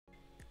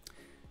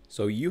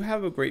So you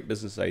have a great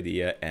business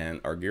idea and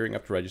are gearing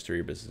up to register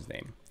your business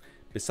name.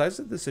 Besides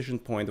the decision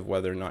point of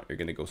whether or not you're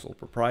going to go sole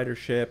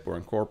proprietorship or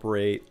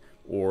incorporate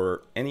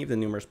or any of the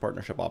numerous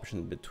partnership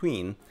options in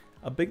between,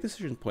 a big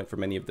decision point for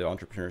many of the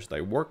entrepreneurs that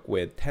I work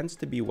with tends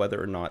to be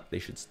whether or not they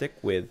should stick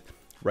with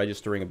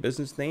registering a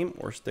business name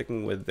or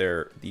sticking with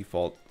their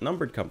default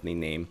numbered company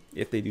name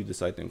if they do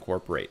decide to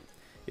incorporate.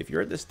 If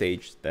you're at this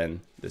stage, then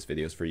this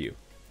video is for you.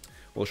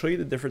 We'll show you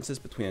the differences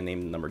between a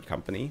named and numbered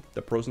company,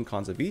 the pros and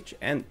cons of each,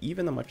 and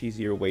even a much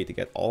easier way to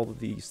get all of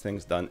these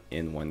things done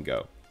in one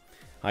go.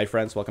 Hi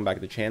friends, welcome back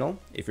to the channel.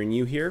 If you're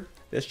new here,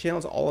 this channel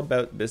is all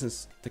about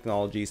business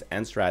technologies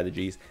and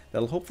strategies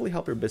that'll hopefully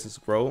help your business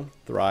grow,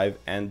 thrive,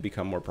 and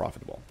become more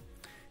profitable.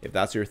 If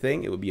that's your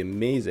thing, it would be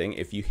amazing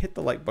if you hit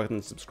the like button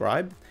and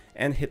subscribe,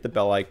 and hit the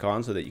bell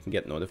icon so that you can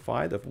get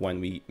notified of when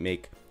we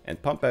make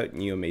and pump out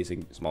new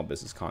amazing small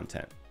business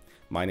content.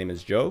 My name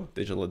is Joe,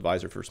 Digital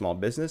Advisor for Small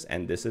Business,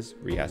 and this is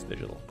Rehash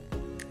Digital.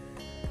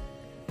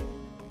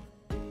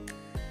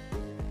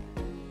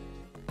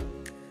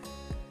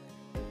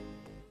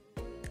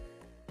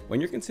 When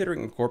you're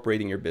considering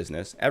incorporating your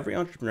business, every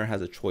entrepreneur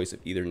has a choice of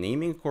either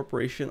naming a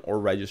corporation or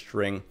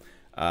registering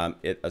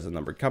it as a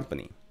numbered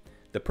company.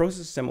 The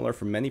process is similar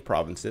for many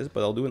provinces,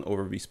 but I'll do an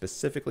overview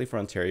specifically for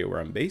Ontario where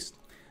I'm based,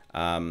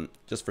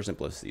 just for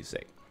simplicity's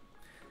sake.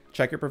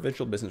 Check your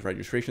provincial business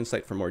registration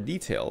site for more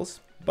details,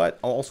 but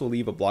I'll also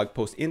leave a blog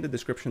post in the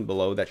description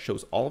below that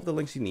shows all of the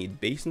links you need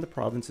based on the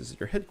provinces that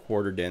you're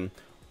headquartered in,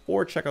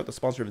 or check out the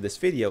sponsor of this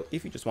video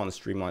if you just want to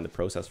streamline the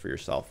process for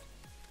yourself.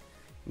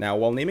 Now,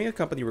 while naming a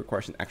company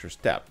requires an extra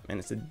step, and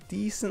it's a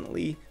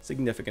decently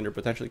significant or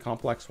potentially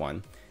complex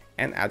one,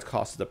 and adds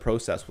cost to the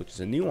process, which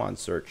is a NUANS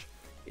search,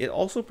 it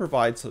also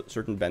provides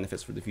certain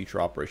benefits for the future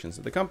operations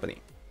of the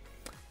company.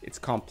 It's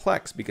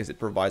complex because it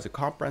provides a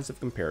comprehensive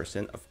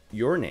comparison of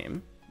your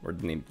name, or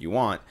the name you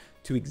want,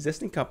 to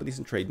existing companies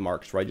and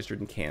trademarks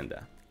registered in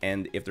Canada,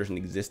 and if there's an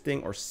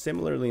existing or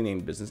similarly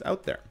named business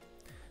out there.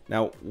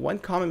 Now, one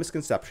common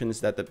misconception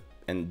is that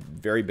and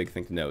very big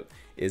thing to note,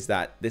 is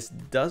that this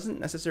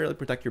doesn't necessarily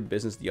protect your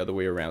business the other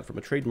way around from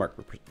a trademark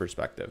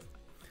perspective.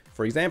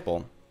 For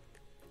example,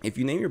 if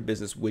you name your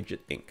business Widget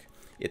Inc.,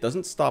 it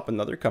doesn't stop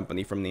another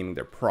company from naming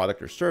their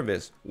product or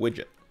service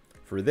Widget.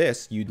 For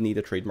this, you'd need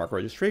a trademark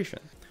registration,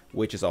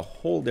 which is a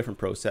whole different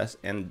process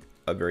and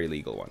a very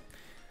legal one.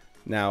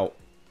 Now,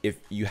 if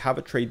you have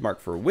a trademark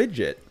for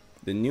Widget,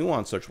 the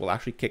NUANS search will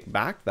actually kick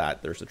back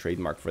that there's a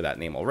trademark for that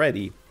name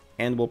already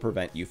and will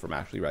prevent you from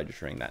actually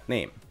registering that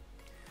name.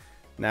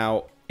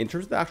 Now, in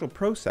terms of the actual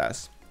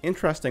process,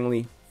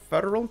 interestingly,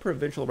 federal and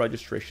provincial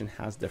registration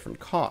has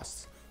different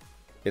costs.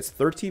 It's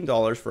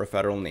 $13 for a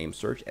federal name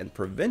search and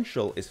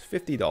provincial is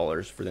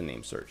 $50 for the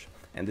name search.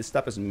 And this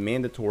step is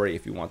mandatory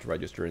if you want to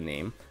register a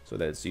name so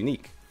that it's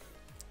unique.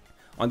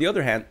 On the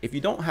other hand, if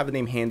you don't have a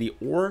name handy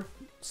or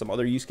some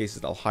other use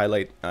cases I'll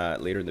highlight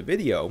later in the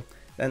video,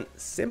 then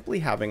simply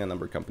having a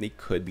numbered company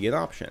could be an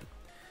option.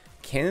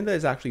 Canada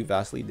is actually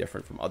vastly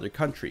different from other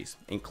countries,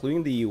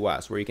 including the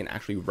US, where you can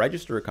actually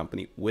register a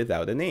company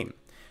without a name.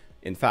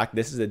 In fact,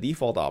 this is the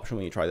default option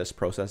when you try this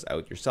process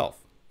out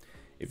yourself.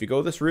 If you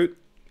go this route,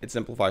 it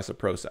simplifies the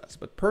process.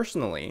 But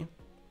personally,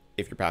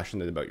 if you're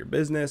passionate about your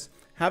business,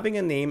 having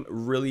a name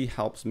really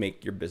helps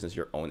make your business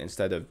your own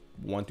instead of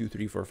 1, 2,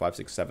 3, 4, 5,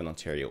 6, 7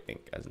 Ontario Inc.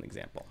 as an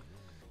example.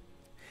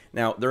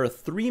 Now, there are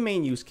 3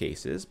 main use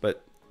cases,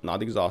 but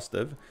not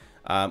exhaustive,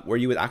 where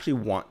you would actually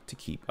want to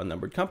keep a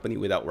numbered company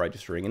without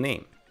registering a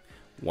name.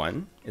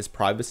 One is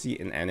privacy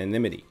and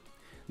anonymity.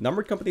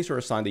 Numbered companies are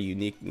assigned a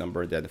unique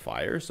number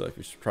identifier. So if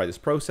you try this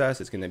process,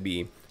 it's going to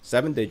be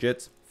 7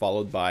 digits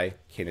followed by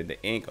Canada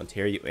Inc.,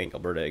 Ontario Inc.,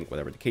 Alberta Inc.,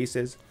 whatever the case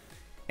is.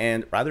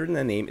 And rather than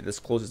a name, it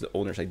discloses the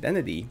owner's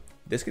identity.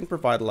 This can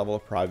provide a level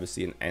of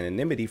privacy and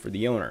anonymity for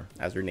the owner,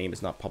 as their name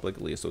is not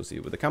publicly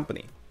associated with the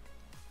company.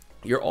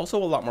 You're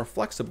also a lot more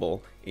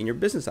flexible in your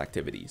business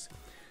activities.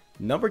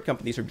 Numbered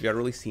companies are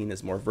generally seen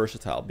as more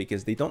versatile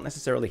because they don't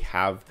necessarily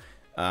have,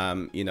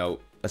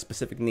 a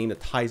specific name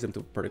that ties them to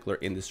a particular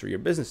industry or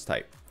business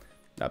type.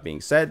 That being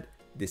said,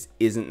 this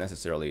isn't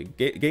necessarily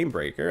a game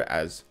breaker,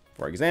 as,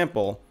 for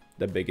example,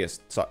 the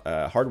biggest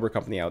hardware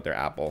company out there,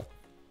 Apple,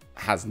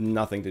 has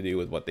nothing to do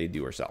with what they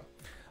do or sell.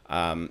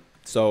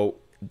 So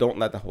don't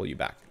let that hold you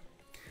back.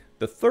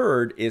 The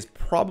third is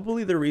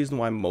probably the reason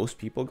why most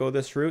people go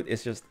this route.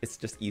 It's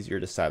just easier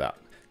to set up.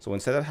 So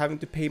instead of having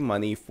to pay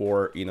money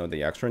for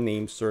the extra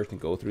name search and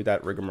go through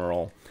that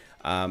rigmarole,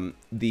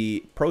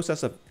 the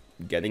process of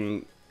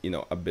getting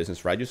a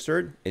business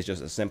registered is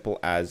just as simple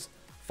as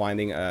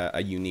finding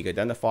a unique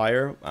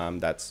identifier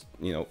that's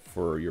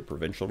for your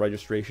provincial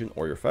registration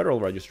or your federal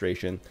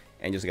registration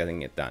and just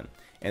getting it done.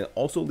 And it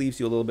also leaves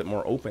you a little bit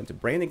more open to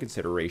branding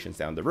considerations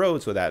down the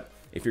road, so that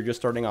if you're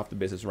just starting off the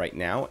business right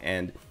now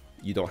and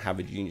you don't have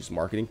a genius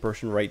marketing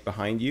person right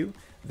behind you,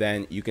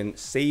 then you can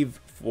save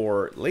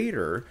for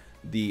later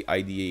the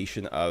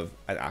ideation of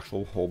an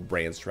actual whole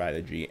brand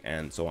strategy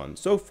and so on and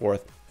so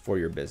forth for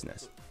your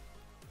business.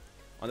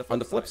 On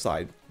the flip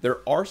side, there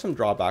are some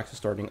drawbacks to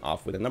starting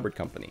off with a numbered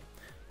company.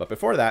 But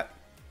before that,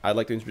 I'd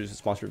like to introduce the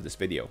sponsor of this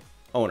video,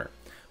 Owner.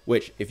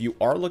 which if you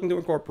are looking to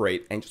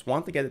incorporate and just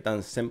want to get it done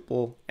as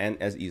simple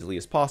and as easily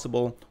as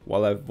possible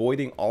while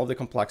avoiding all of the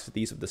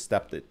complexities of the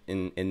step that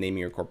in naming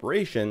your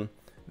corporation,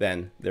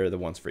 then they're the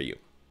ones for you.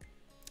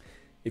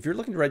 If you're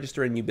looking to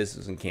register a new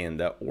business in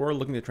Canada or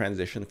looking to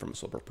transition from a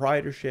sole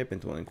proprietorship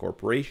into an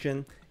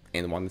incorporation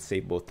and want to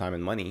save both time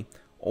and money,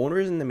 Owner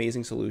is an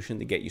amazing solution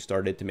to get you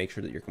started to make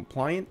sure that you're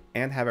compliant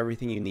and have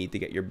everything you need to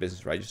get your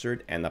business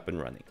registered and up and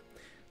running.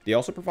 They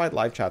also provide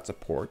live chat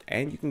support,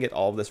 and you can get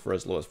all of this for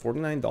as low as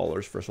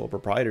 $49 for sole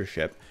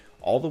proprietorship,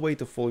 all the way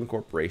to full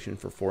incorporation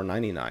for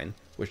 $4.99,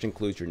 which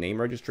includes your name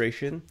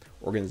registration,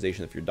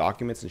 organization of your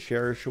documents and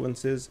share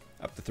issuances,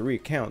 up to 3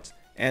 accounts,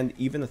 and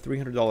even a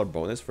 $300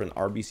 bonus for an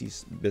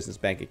RBC business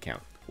bank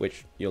account,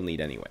 which you'll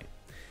need anyway.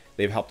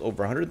 They've helped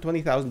over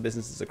 120,000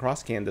 businesses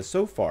across Canada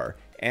so far,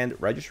 and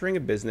registering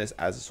a business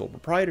as a sole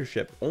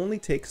proprietorship only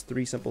takes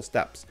 3 simple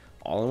steps,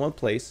 all in one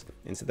place,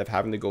 instead of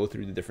having to go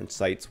through the different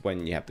sites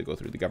when you have to go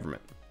through the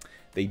government.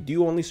 They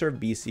do only serve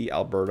BC,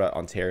 Alberta,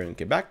 Ontario, and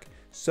Quebec,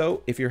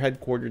 so if you're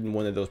headquartered in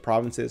one of those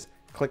provinces,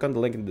 click on the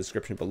link in the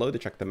description below to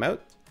check them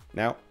out.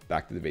 Now,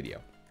 back to the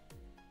video.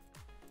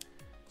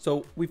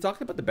 So we've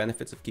talked about the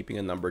benefits of keeping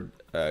a numbered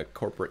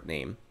corporate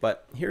name,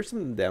 but here's some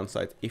of the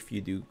downsides if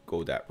you do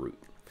go that route.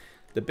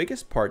 The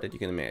biggest part that you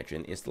can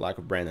imagine is the lack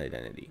of brand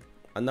identity.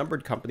 A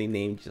numbered company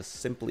name just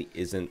simply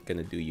isn't going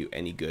to do you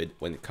any good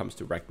when it comes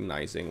to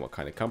recognizing what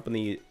kind of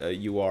company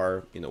you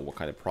are, what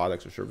kind of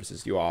products or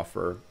services you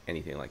offer,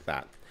 anything like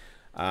that.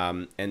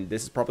 And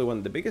this is probably one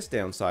of the biggest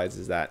downsides,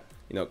 is that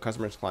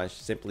customers and clients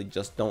simply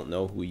just don't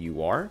know who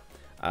you are.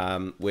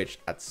 Which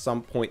at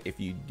some point, if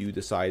you do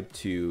decide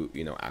to,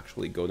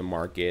 actually go to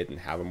market and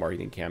have a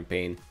marketing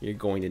campaign, you're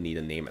going to need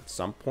a name at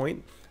some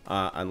point,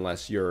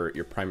 unless you're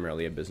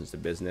primarily a business to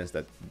business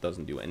that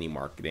doesn't do any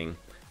marketing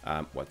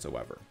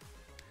whatsoever.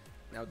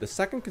 Now, the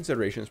second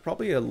consideration is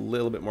probably a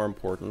little bit more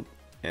important,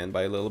 and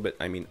by a little bit,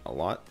 I mean a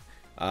lot.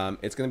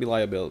 It's going to be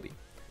liability.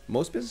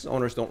 Most business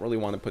owners don't really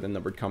want to put a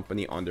numbered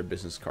company on their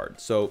business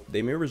card, so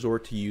they may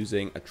resort to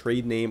using a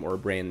trade name or a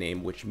brand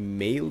name, which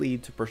may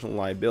lead to personal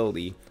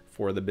liability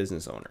for the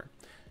business owner.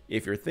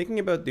 If you're thinking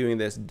about doing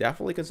this,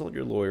 definitely consult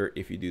your lawyer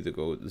if you do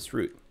go this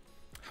route.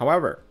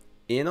 However,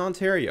 in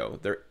Ontario,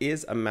 there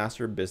is a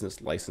master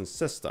business license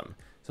system,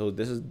 so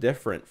this is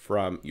different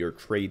from your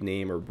trade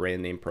name or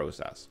brand name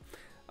process.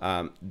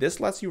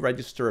 This lets you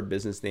register a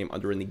business name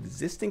under an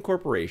existing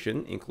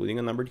corporation, including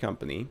a numbered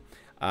company,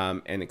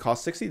 and it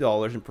costs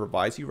 $60 and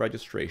provides you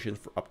registration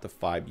for up to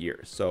 5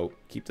 years. So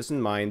keep this in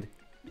mind.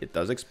 It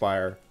does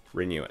expire.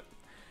 Renew it.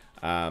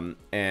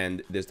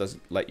 And this does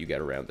let you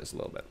get around this a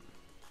little bit.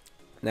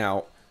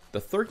 Now, the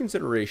third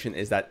consideration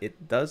is that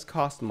it does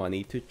cost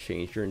money to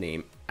change your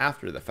name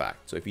after the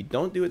fact. So if you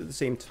don't do it at the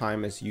same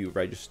time as you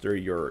register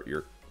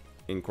your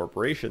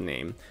incorporation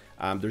name,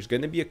 there's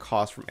going to be a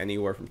cost from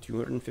anywhere from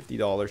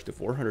 $250 to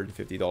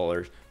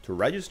 $450 to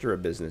register a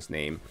business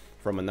name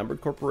from a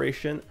numbered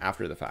corporation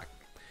after the fact,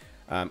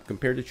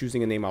 compared to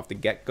choosing a name off the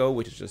get-go,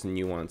 which is just a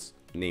NUANS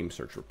name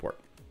search report.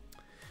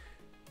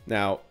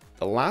 Now,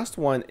 the last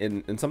one,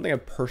 and something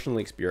I've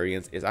personally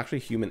experienced, is actually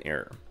human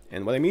error.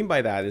 And what I mean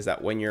by that is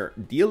that when you're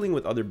dealing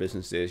with other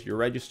businesses, you're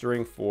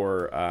registering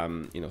for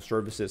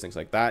services, things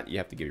like that, you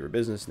have to give your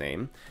business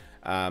name.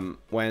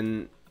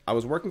 When I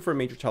was working for a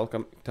major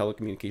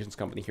telecommunications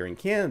company here in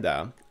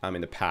Canada in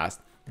the past,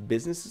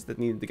 businesses that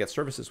needed to get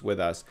services with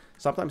us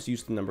sometimes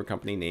used the number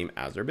company name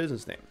as their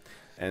business name.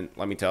 And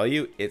let me tell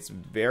you, it's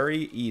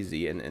very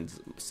easy and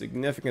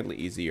significantly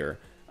easier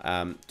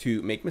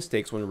to make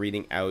mistakes when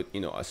reading out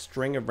a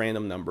string of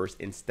random numbers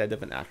instead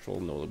of an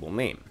actual notable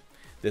name.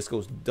 This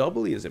goes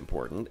doubly as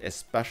important,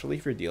 especially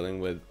if you're dealing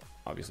with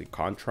obviously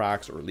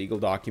contracts or legal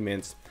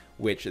documents,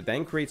 which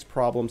then creates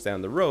problems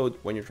down the road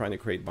when you're trying to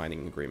create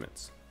binding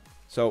agreements.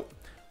 So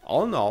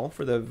all in all,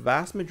 for the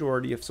vast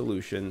majority of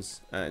solutions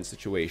and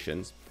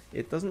situations,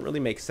 it doesn't really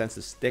make sense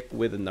to stick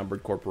with a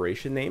numbered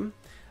corporation name.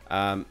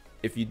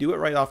 If you do it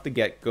right off the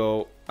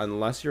get-go,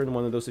 unless you're in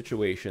one of those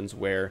situations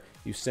where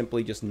you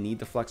simply just need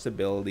the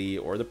flexibility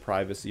or the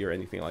privacy or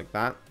anything like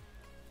that,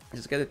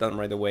 just get it done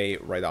right away,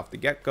 right off the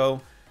get-go.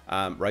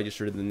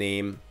 Register the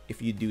name.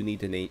 If you do need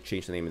to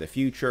change the name in the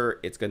future,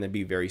 it's going to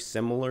be very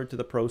similar to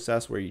the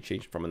process where you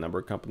change from a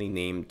numbered company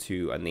name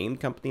to a named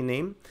company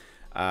name.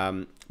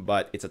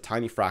 But it's a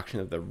tiny fraction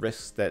of the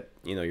risks that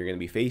you're going to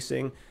be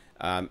facing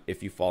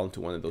if you fall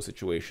into one of those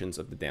situations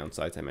of the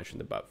downsides I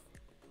mentioned above.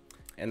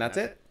 And that's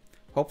it.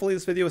 Hopefully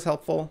this video was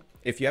helpful.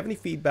 If you have any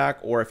feedback,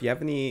 or if you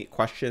have any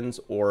questions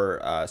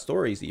or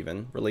stories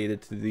even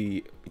related to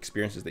the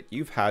experiences that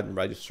you've had in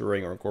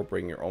registering or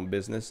incorporating your own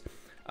business,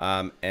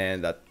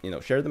 and that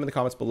share them in the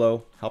comments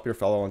below, help your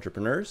fellow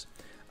entrepreneurs.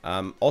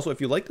 Also, if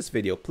you like this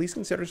video, please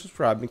consider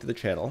subscribing to the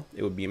channel.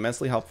 It would be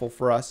immensely helpful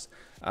for us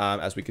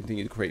as we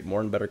continue to create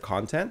more and better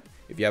content.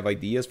 If you have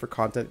ideas for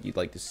content you'd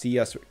like to see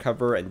us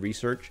cover and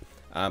research,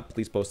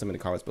 please post them in the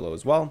comments below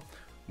as well.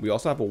 We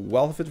also have a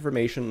wealth of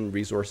information and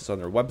resources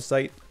on our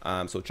website,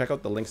 so check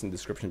out the links in the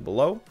description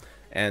below.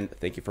 And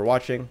thank you for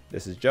watching.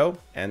 This is Joe,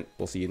 and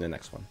we'll see you in the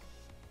next one.